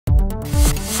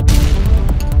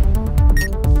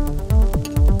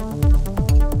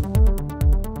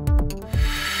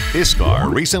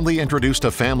Iscar recently introduced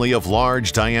a family of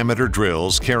large diameter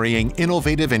drills carrying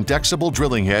innovative indexable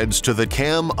drilling heads to the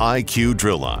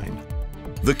Chamiqdrill line.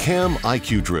 The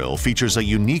Chamiqdrill features a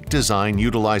unique design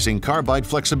utilizing carbide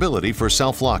flexibility for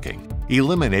self-locking,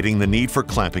 eliminating the need for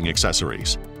clamping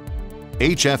accessories.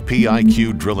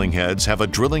 HFP-IQ drilling heads have a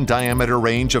drilling diameter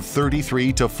range of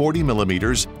 33 to 40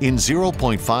 millimeters in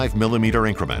 0.5 millimeter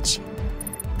increments.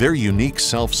 Their unique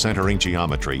self-centering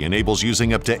geometry enables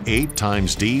using up to 8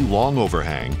 times D long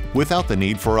overhang without the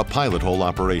need for a pilot hole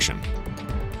operation.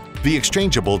 The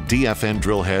exchangeable DFN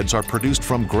drill heads are produced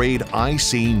from grade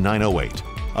IC908,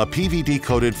 a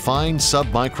PVD-coated fine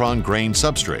submicron grain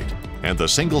substrate, and the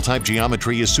single-type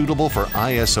geometry is suitable for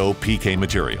ISO PK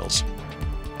materials.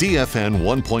 DFN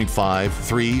 1.5,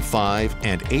 3, 5,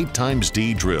 and 8 times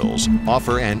D drills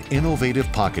offer an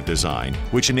innovative pocket design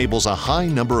which enables a high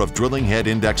number of drilling head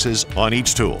indexes on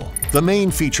each tool. The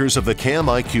main features of the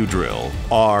Chamiqdrill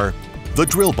are: the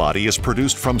drill body is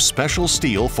produced from special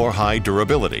steel for high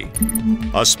durability.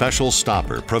 A special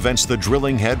stopper prevents the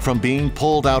drilling head from being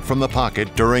pulled out from the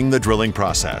pocket during the drilling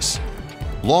process.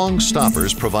 Long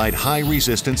stoppers provide high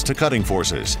resistance to cutting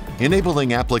forces,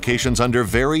 enabling applications under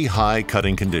very high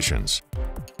cutting conditions.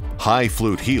 High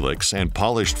flute helix and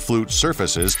polished flute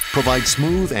surfaces provide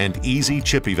smooth and easy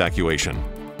chip evacuation.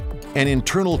 An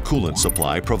internal coolant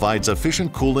supply provides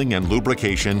efficient cooling and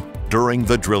lubrication during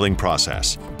the drilling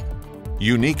process.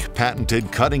 Unique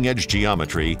patented cutting-edge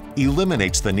geometry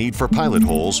eliminates the need for pilot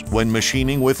holes when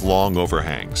machining with long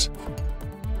overhangs.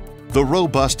 The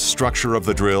robust structure of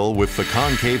the drill with the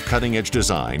concave cutting-edge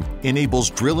design enables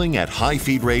drilling at high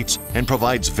feed rates and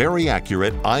provides very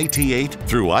accurate IT8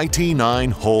 through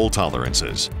IT9 hole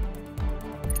tolerances.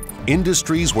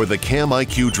 Industries where the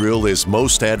Chamiqdrill is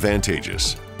most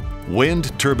advantageous: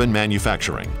 wind turbine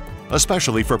manufacturing,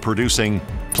 especially for producing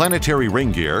planetary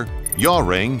ring gear, yaw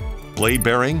ring, blade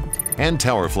bearing, and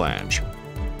tower flange.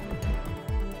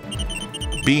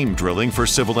 Beam drilling for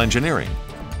civil engineering.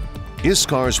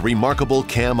 Iscar's remarkable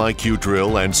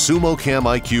Chamiqdrill and Sumo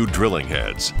Chamiq drilling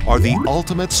heads are the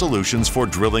ultimate solutions for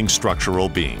drilling structural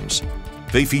beams.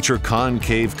 They feature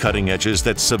concave cutting edges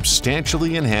that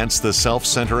substantially enhance the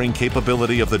self-centering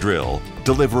capability of the drill,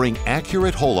 delivering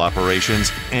accurate hole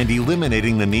operations and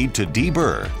eliminating the need to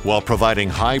deburr while providing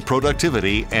high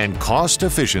productivity and cost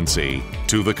efficiency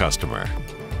to the customer.